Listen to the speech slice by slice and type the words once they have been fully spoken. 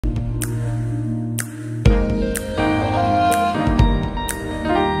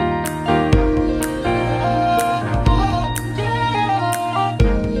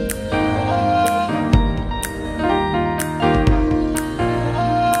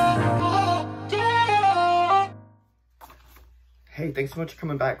Hey, thanks so much for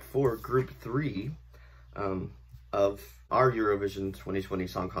coming back for Group 3 of our Eurovision 2020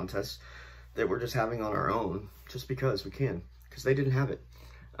 Song Contest that we're just having on our own, just because we can, because they didn't have it.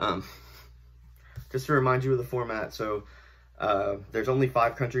 Just to remind you of the format, so there's only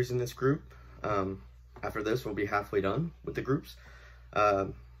 5 countries in this group. After this, we'll be halfway done with the groups.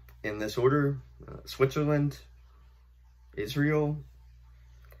 In this order, Switzerland, Israel,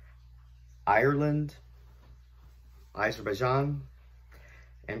 Ireland, Azerbaijan,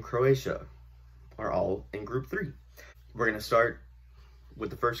 and Croatia are all in Group 3. We're going to start with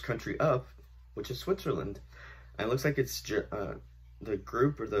the first country up, which is Switzerland. And it looks like it's the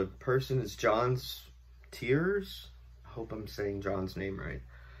group or the person is John's Tears. I hope I'm saying John's name right.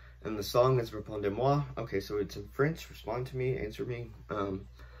 And the song is Répondez-moi. Okay, so it's in French. Respond to me, answer me.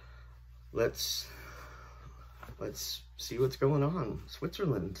 Let's see what's going on.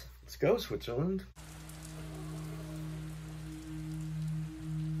 Switzerland. Let's go, Switzerland.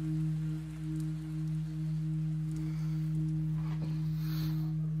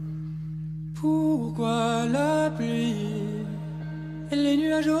 Pourquoi la pluie et les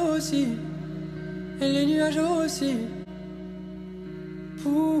nuages aussi, et les nuages aussi?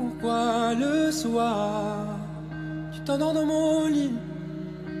 Pourquoi le soir tu t'endors dans mon lit,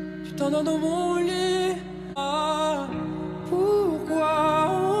 tu t'endors dans mon lit? Ah,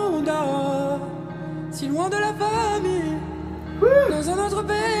 pourquoi on dort si loin de la famille, dans un autre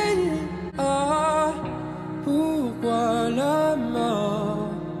pays? Ah, pourquoi la mort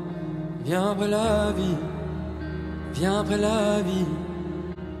vient après la vie, vient après la vie?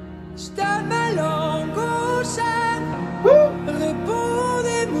 Je donne ma langue au chat,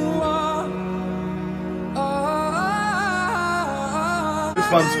 répondez-moi.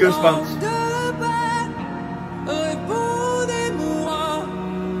 Goosebumps, goosebumps. Répondez-moi.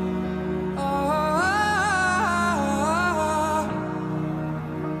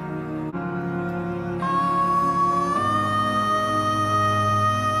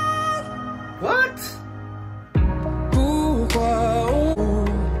 What? Pourquoi on court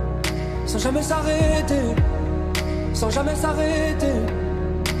sans jamais s'arrêter, sans jamais s'arrêter?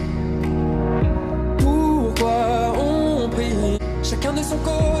 Pourquoi on prie chacun de son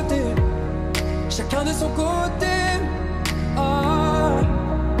côté, chacun de son côté? Ah,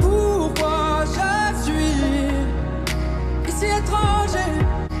 pourquoi je suis ici étranger,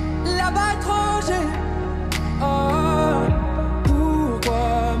 là-bas étranger? Ah,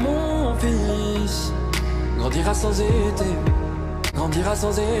 pourquoi mon fils grandira sans été, grandira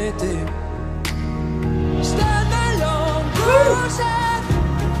sans été? Je donne ma langue au chat,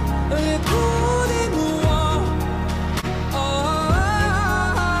 répondez-moi.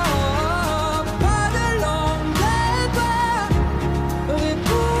 Pas de langue de bois,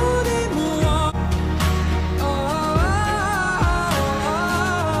 répondez-moi.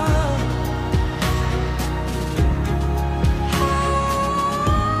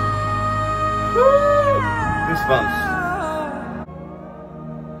 Goosebumps.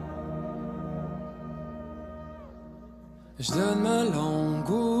 Je donne ma langue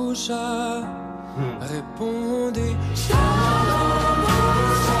au chat, répondez.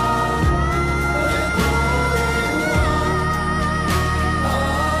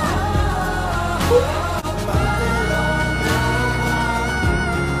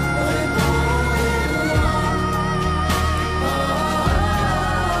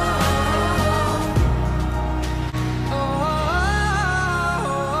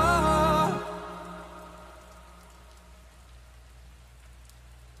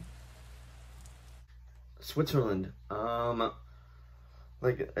 Switzerland.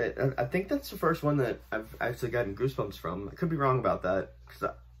 Like I think that's the first one that I've actually gotten goosebumps from. I could be wrong about that because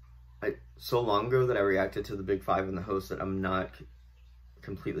I so long ago that I reacted to the Big Five and the host that I'm not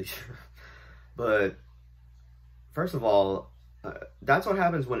completely sure. But first of all, that's what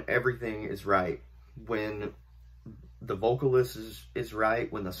happens when everything is right. When the vocalist is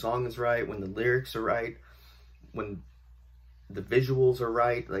right, when the song is right, when the lyrics are right, when the visuals are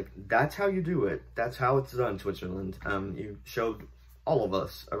right. Like, that's how you do it. That's how it's done, Switzerland. You showed all of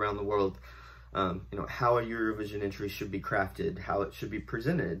us around the world, you know, how a Eurovision entry should be crafted, how it should be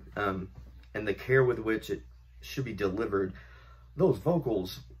presented, and the care with which it should be delivered. Those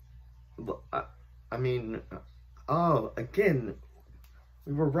vocals, I mean, oh, again,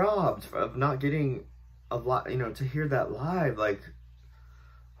 we were robbed of not getting a lot, you know, to hear that live. Like,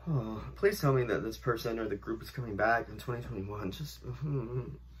 oh, please tell me that this person or the group is coming back in 2021. Just,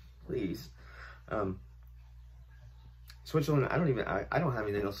 please. Switzerland, I don't have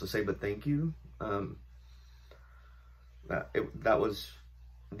anything else to say but thank you. That was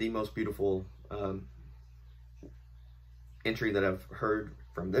the most beautiful entry that I've heard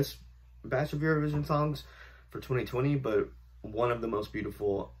from this batch of Eurovision songs for 2020, but one of the most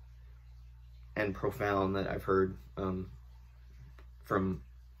beautiful and profound that I've heard from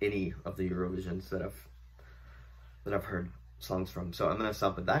any of the Eurovisions that I've heard songs from. So I'm gonna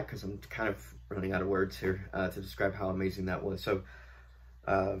stop at that because I'm kind of running out of words here to describe how amazing that was. So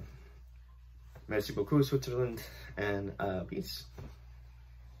merci beaucoup, Switzerland, and peace.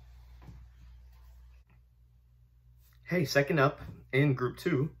 Hey, second up in group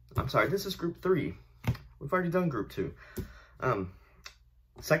 2, I'm sorry, this is group 3. We've already done group 2.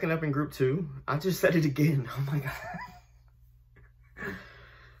 Second up in group 2, I just said it again. Oh my god.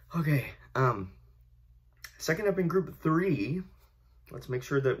 Okay, second up in group 3, let's make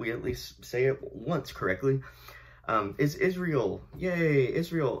sure that we at least say it once correctly, is Israel. Yay,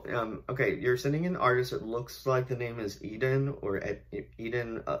 Israel. Okay, you're sending an artist. It looks like the name is Eden, or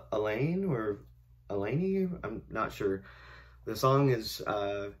Eden Elaine, or Eleni, I'm not sure. The song is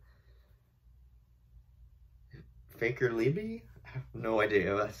Faker Libby? I have no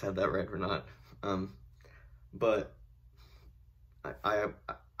idea if I said that right or not. But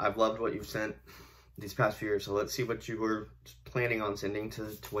I've loved what you've sent these past few years, so let's see what you were planning on sending to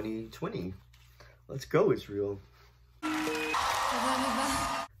 2020. Let's go, Israel.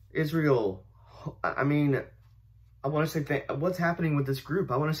 Israel, I mean, I want to say what's happening with this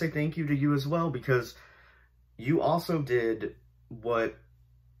group. I want to say thank you to you as well, because you also did what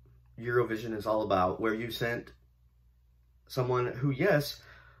Eurovision is all about, where you sent someone who, yes,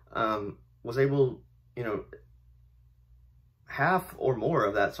 was able, you know, half or more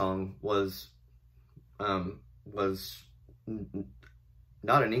of that song was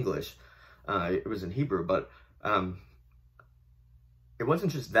not in English. It was in Hebrew, but it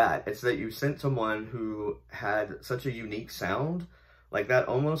wasn't just that. It's that you sent someone who had such a unique sound. Like, that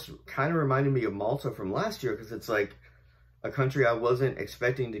almost kind of reminded me of Malta from last year, because it's like a country I wasn't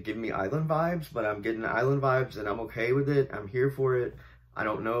expecting to give me island vibes, but I'm getting island vibes and I'm okay with it. I'm here for it. I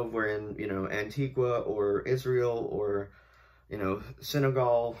don't know if we're in, you know, Antigua or Israel or, you know,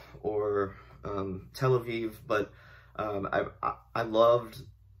 Senegal or Tel Aviv, but I loved,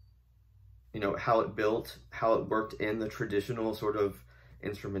 you know, how it built, how it worked in the traditional sort of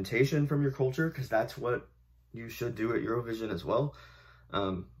instrumentation from your culture, because that's what you should do at Eurovision as well.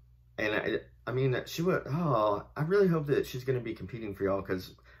 And I mean, she would, oh, I really hope that she's going to be competing for y'all,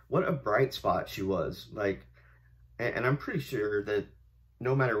 because what a bright spot she was. Like, and I'm pretty sure that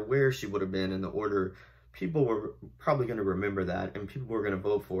no matter where she would have been in the order, people were probably going to remember that, and people were going to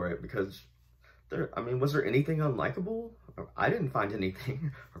vote for it, because there, I mean, was there anything unlikable? I didn't find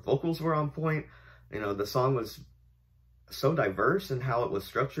anything. Her vocals were on point. You know, the song was so diverse in how it was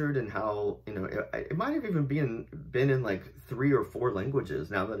structured, and how, you know, it might have even been in like 3 or 4 languages,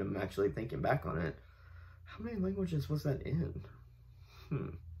 now that I'm actually thinking back on it. How many languages was that in?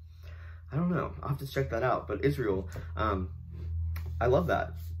 I don't know. I'll have to check that out. But Israel, I love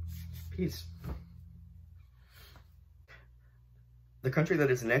that. Peace. The country that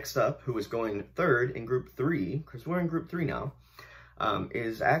is next up, who is going third in group 3, because we're in group 3 now,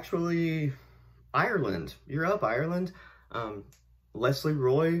 is actually Ireland. You're up, Ireland. Leslie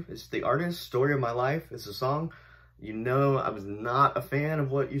Roy is the artist. Story of My Life is the song. You know, I was not a fan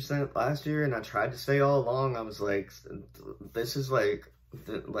of what you sent last year, and I tried to say all along, I was like, this is like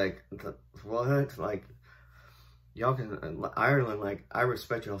what? Like, y'all can, Ireland, like, I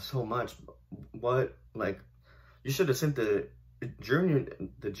respect y'all so much. What, like, you should have sent the junior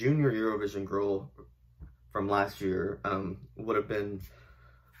Eurovision girl from last year. Would have been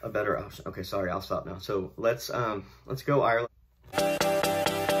a better option. Okay, sorry, I'll stop now. So let's go, Ireland.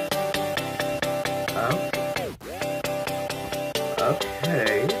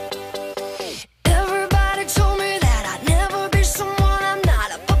 Okay. Everybody told me that I'd never be someone. I'm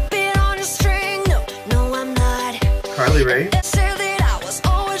not a puppet on a string. No, I'm not. Carly Rae. They say that I was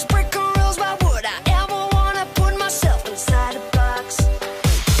always breaking rules. Why would I ever want to put myself inside a box?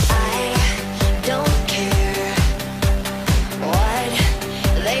 I don't care what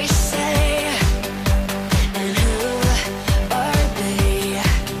they say, and who are they?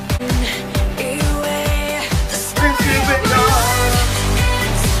 Anyway, the story of my life.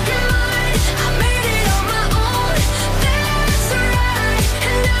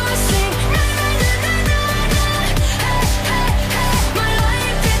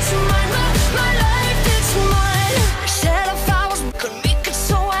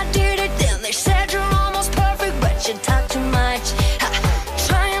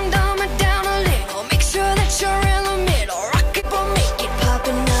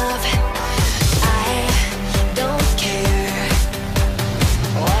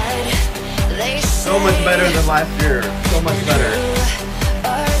 much better than last year. So much better.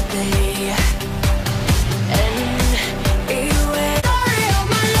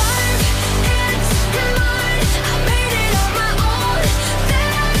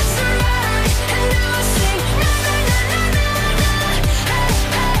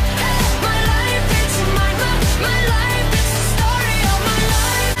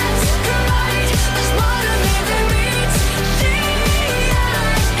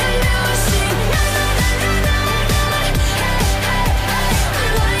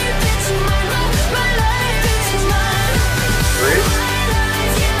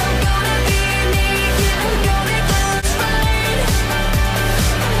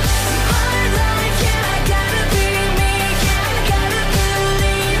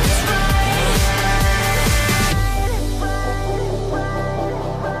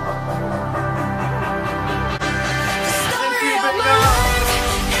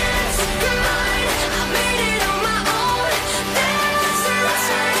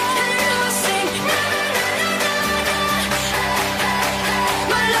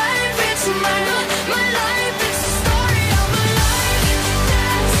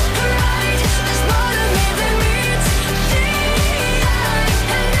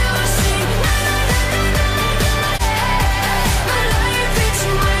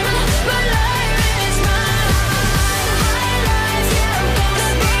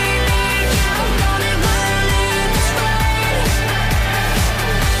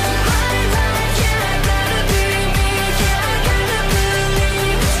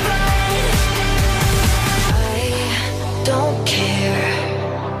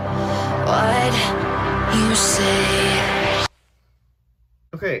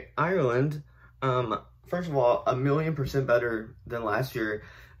 Okay, Ireland, first of all, 1,000,000% better than last year.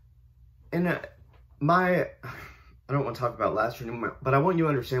 And I don't want to talk about last year anymore, but I want you to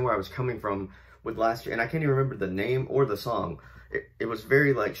understand where I was coming from with last year. And I can't even remember the name or the song. It was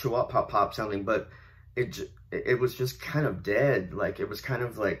very like shawat pop pop sounding, but it was just kind of dead. Like it was kind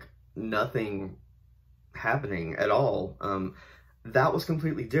of like nothing happening at all. That was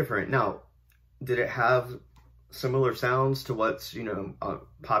completely different. Now, did it have similar sounds to what's, you know,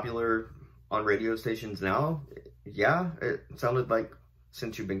 popular on radio stations now? Yeah, it sounded like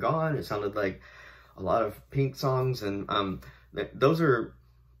Since You've Been Gone. It sounded like a lot of Pink songs, and those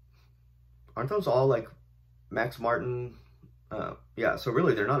aren't those all like Max Martin? Yeah, so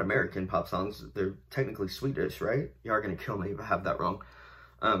really they're not American pop songs. They're technically Swedish, right? You are gonna kill me if I have that wrong.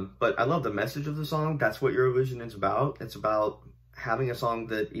 But I love the message of the song. That's what Eurovision is about. It's about having a song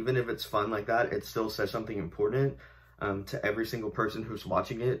that, even if it's fun like that, it still says something important to every single person who's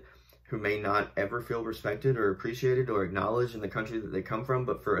watching it, who may not ever feel respected or appreciated or acknowledged in the country that they come from,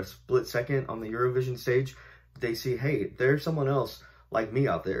 but for a split second on the Eurovision stage, they see, hey, there's someone else like me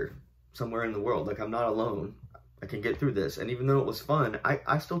out there somewhere in the world. Like, I'm not alone. I can get through this. And even though it was fun,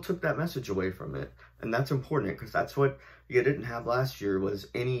 I still took that message away from it. And that's important, because that's what you didn't have last year, was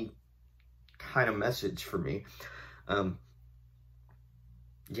any kind of message for me.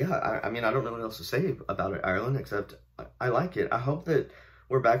 Yeah, I mean, I don't know what else to say about it, Ireland, except I like it. I hope that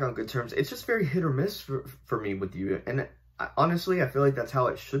we're back on good terms. It's just very hit or miss for me with you. And honestly, I feel like that's how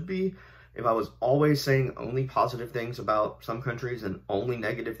it should be. If I was always saying only positive things about some countries and only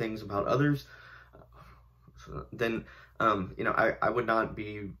negative things about others, then, you know, I would not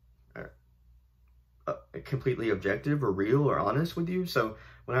be completely objective or real or honest with you. So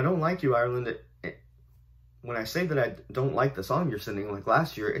when I don't like you, Ireland, when I say that I don't like the song you're sending like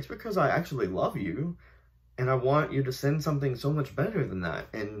last year, it's because I actually love you. And I want you to send something so much better than that.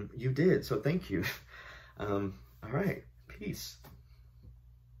 And you did, so thank you. All right, peace.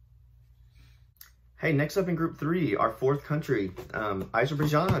 Hey, next up in Group 3, our fourth country,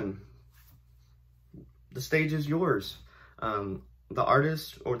 Azerbaijan. The stage is yours. The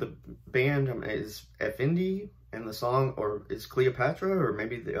artist or the band is Effendi, and the song is Cleopatra, or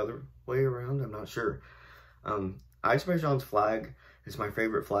maybe the other way around, I'm not sure. Azerbaijan's flag is my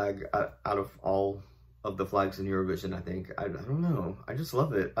favorite flag out of all of the flags in Eurovision, I think. I don't know. I just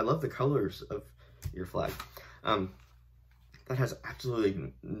love it. I love the colors of your flag. That has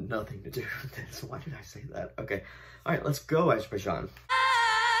absolutely nothing to do with this. Why did I say that? Okay. All right, let's go, Azerbaijan.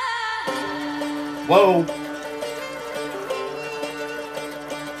 Whoa.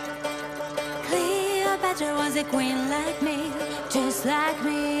 Cleopatra was a queen like me, just like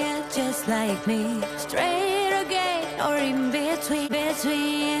me, just like me. Straight or gay, or in between,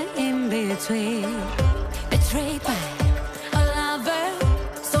 in between. Betrayed by a lover,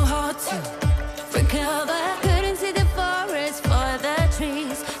 so hard to recover. Couldn't see the forest for the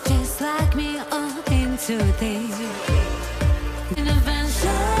trees, just like me, all into these. In adventure,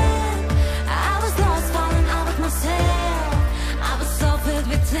 I was lost.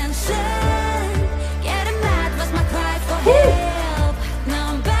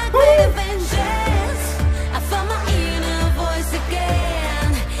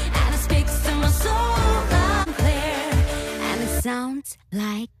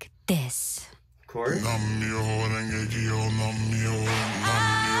 like this. Chorus?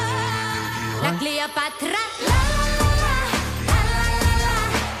 La Cleopatra.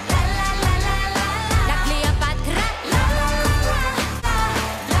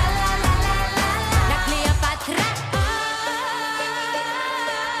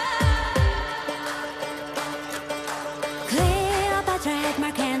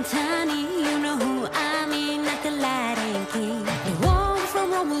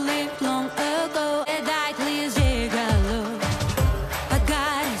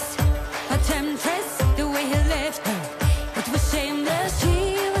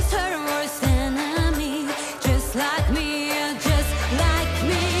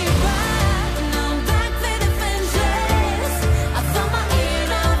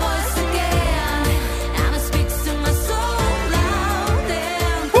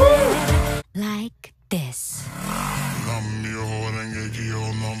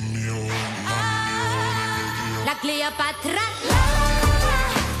 Cleopatra.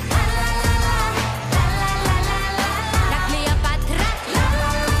 La Cleopatra.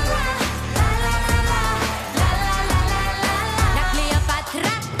 La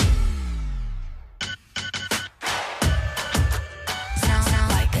Cleopatra. Sound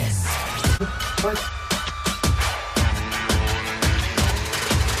like this. What?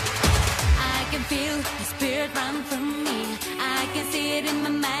 I can feel the spirit run from me. I can see it in my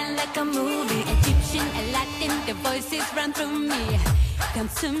mind like a movie. Egyptian and Latin, the voices run through me. Come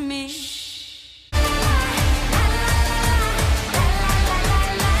to me. La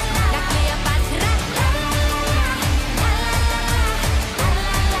Cleopatra.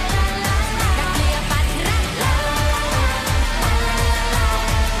 La Cleopatra.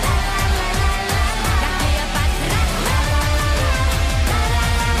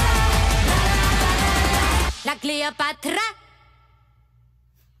 La Cleopatra. La Cleopatra.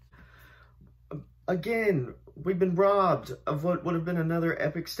 Again, we've been robbed of what would have been another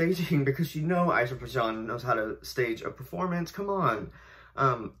epic staging because you know Azerbaijan knows how to stage a performance. Come on.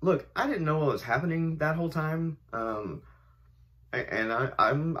 Look, I didn't know what was happening that whole time. And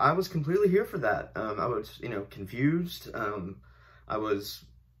I was completely here for that. I was, you know, confused. I was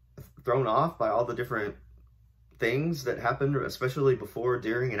thrown off by all the different things that happened, especially before,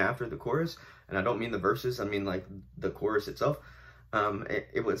 during, and after the chorus. And I don't mean the verses, I mean like the chorus itself.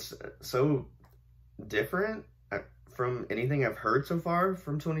 It was so different from anything I've heard so far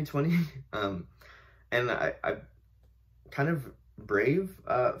from 2020. And I kind of brave,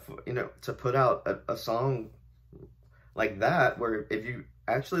 you know, to put out a song like that, where if you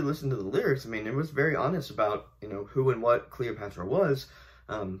actually listen to the lyrics, I mean, it was very honest about, you know, who and what Cleopatra was.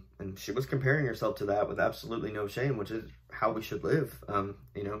 And she was comparing herself to that with absolutely no shame, which is how we should live.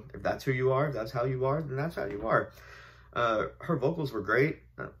 You know, if that's who you are, if that's how you are, then that's how you are. Her vocals were great.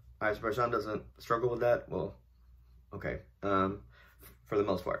 Azerbaijan doesn't struggle with that. Well, okay, for the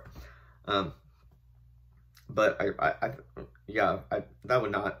most part. But that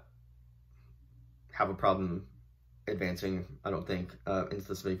would not have a problem advancing, I don't think, into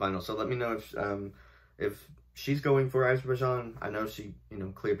the semifinals. So let me know if she's going for Azerbaijan. I know she, you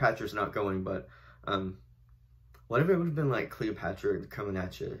know, Cleopatra's not going, but what if it would have been like Cleopatra coming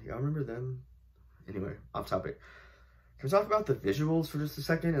at you? Y'all remember them? Anyway, off topic. Can we talk about the visuals for just a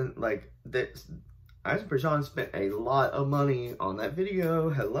second? And like, Azerbaijan spent a lot of money on that video.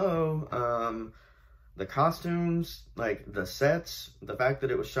 Hello. The costumes, like the sets, the fact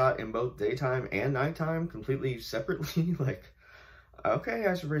that it was shot in both daytime and nighttime completely separately. Like, okay,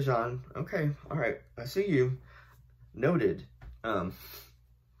 Azerbaijan. Okay, all right, I see you. Noted. And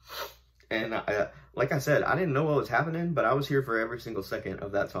like I said, I didn't know what was happening, but I was here for every single second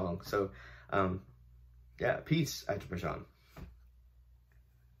of that song. So, yeah, peace, Azerbaijan.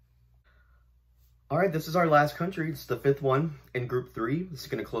 All right, this is our last country. It's the 5th one in Group 3. This is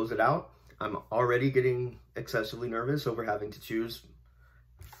going to close it out. I'm already getting excessively nervous over having to choose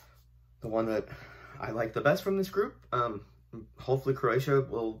the one that I like the best from this group. Hopefully Croatia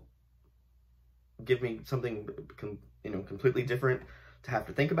will give me something, you know, completely different to have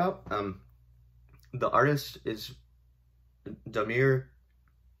to think about. The artist is Damir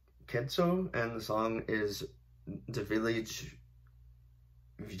Ketso, and the song is The Village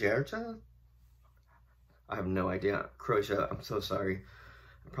Vjerta. I have no idea. Croatia, I'm so sorry.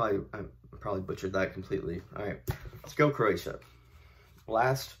 I probably butchered that completely. All right, let's go Croatia.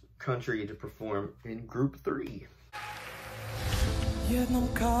 Last country to perform in Group 3. Jednom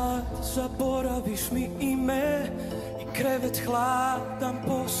kad zaboraviš mi ime I krevet hladan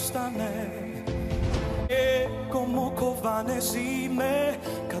postane Tijekom okovane zime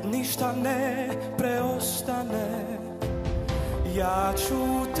kad ništa ne preostane Ja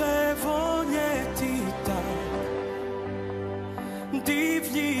ću te voljeti tak.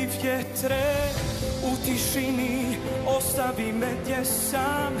 Divlji vjetre u tišini, ostavi me gdje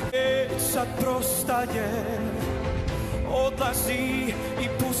sam. Sad prostaje, odlazi i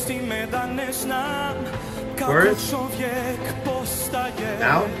pusti me da ne znam kako čovjek postaje.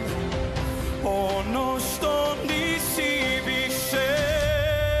 Now? Ono što nisi više.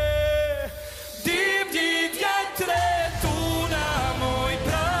 Divlji vjetre tu na moj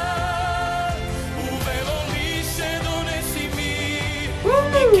prag, uvelo liše donesi mi,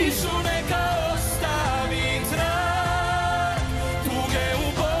 i kišu neka ostavi trag, tuge u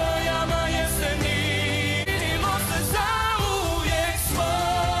bojama jeseni, činilo se zauvijek smo,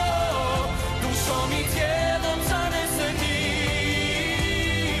 dušom i tijelom zaneseni,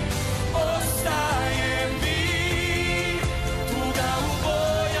 ostaje mi, tuga u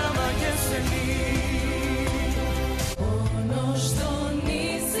bojama jeseni. Ono što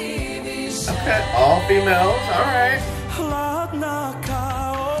nisi više. Okay, all females, alright. Hladna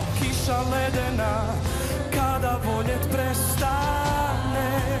kao kiša ledena, kada voljet prestaneš,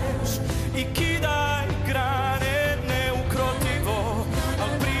 i kidaj grane neukrotivo,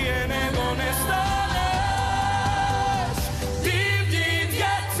 al prije nego nestaneš. Divlji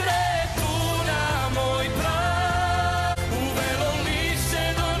vjetre tu na moj prag, uvelo liše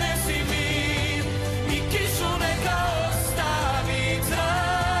donesi mi, i kišu neka ostavi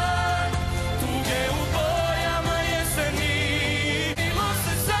trag, tuge u bojama jeseni, bilo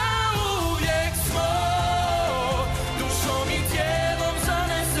se zauvijek smo, dušom i tijelom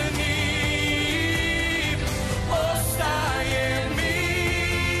zaneseni, ostaje mi,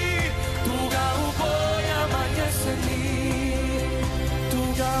 tuga u bojama jeseni,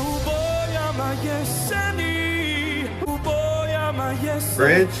 tuga u bojama jeseni, u bojama jeseni.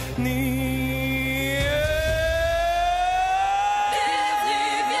 Bridge.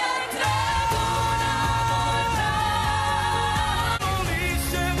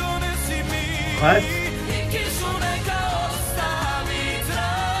 What?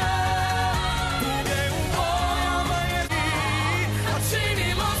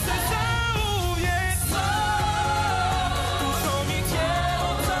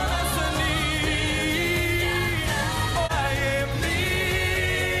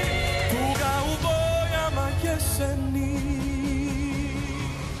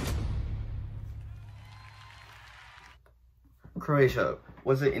 Croatia,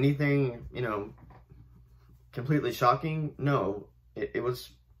 was it anything, you know, completely shocking? No, it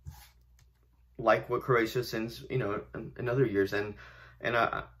was like what Croatia sends, you know, in other years, and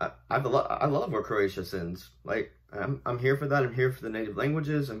I love what Croatia sends. Like, I'm here for that. I'm here for the native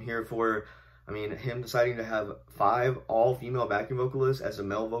languages. I'm here for, I mean, him deciding to have 5 all-female backing vocalists as a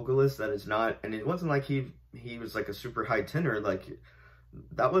male vocalist. That is not, and it wasn't like he was like a super high tenor. Like,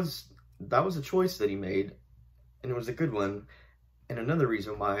 that was a choice that he made, and it was a good one. And another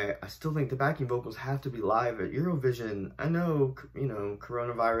reason why I still think the backing vocals have to be live at Eurovision. I know, you know,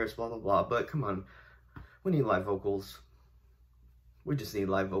 coronavirus, blah, blah, blah, but come on. We need live vocals. We just need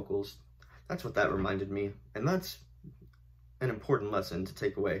live vocals. That's what that reminded me. And that's an important lesson to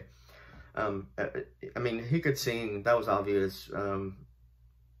take away. I mean, he could sing. That was obvious.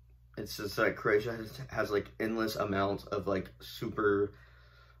 It's just like Croatia has like endless amounts of like super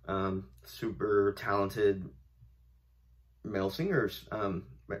talented male singers,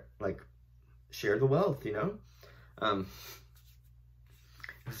 like share the wealth, you know.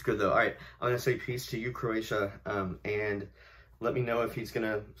 It's good though. All right, I'm gonna say peace to you, Croatia, and let me know if he's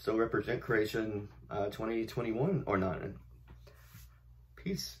gonna still represent Croatia in 2021 or not.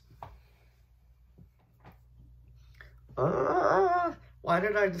 Peace. Why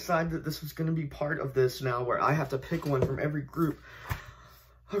did I decide that this was gonna be part of this now, where I have to pick one from every group?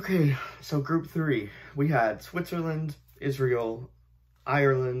 Okay, so group 3, we had Switzerland, Israel,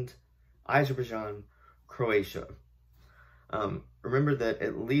 Ireland, Azerbaijan, Croatia. Remember that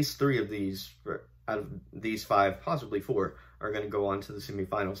at least 3 of these, out of these 5, possibly 4, are going to go on to the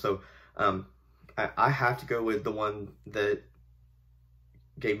semifinals. So I have to go with the one that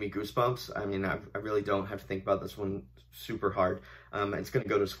gave me goosebumps. I mean, I really don't have to think about this one super hard. It's going to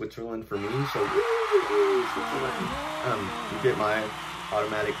go to Switzerland for me. So Switzerland, you get my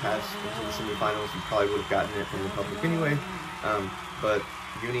automatic pass into the semifinals. You probably would have gotten it from the public anyway, but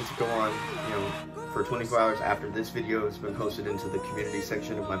you need to go on, you know, for 24 hours after this video has been posted into the community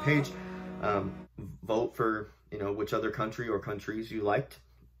section of my page. Vote for, you know, which other country or countries you liked,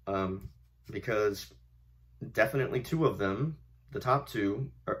 because definitely 2 of them, the top 2,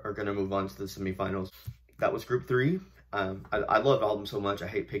 are going to move on to the semifinals. That was group 3. I love all of them so much. I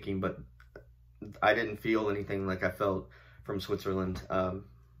hate picking, but I didn't feel anything like I felt from Switzerland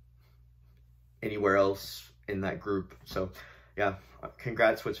anywhere else in that group. So yeah,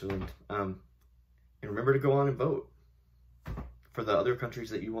 congrats Switzerland. And remember to go on and vote for the other countries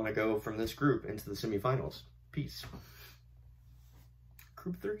that you want to go from this group into the semifinals. Peace.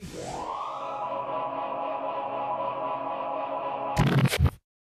 Group 3.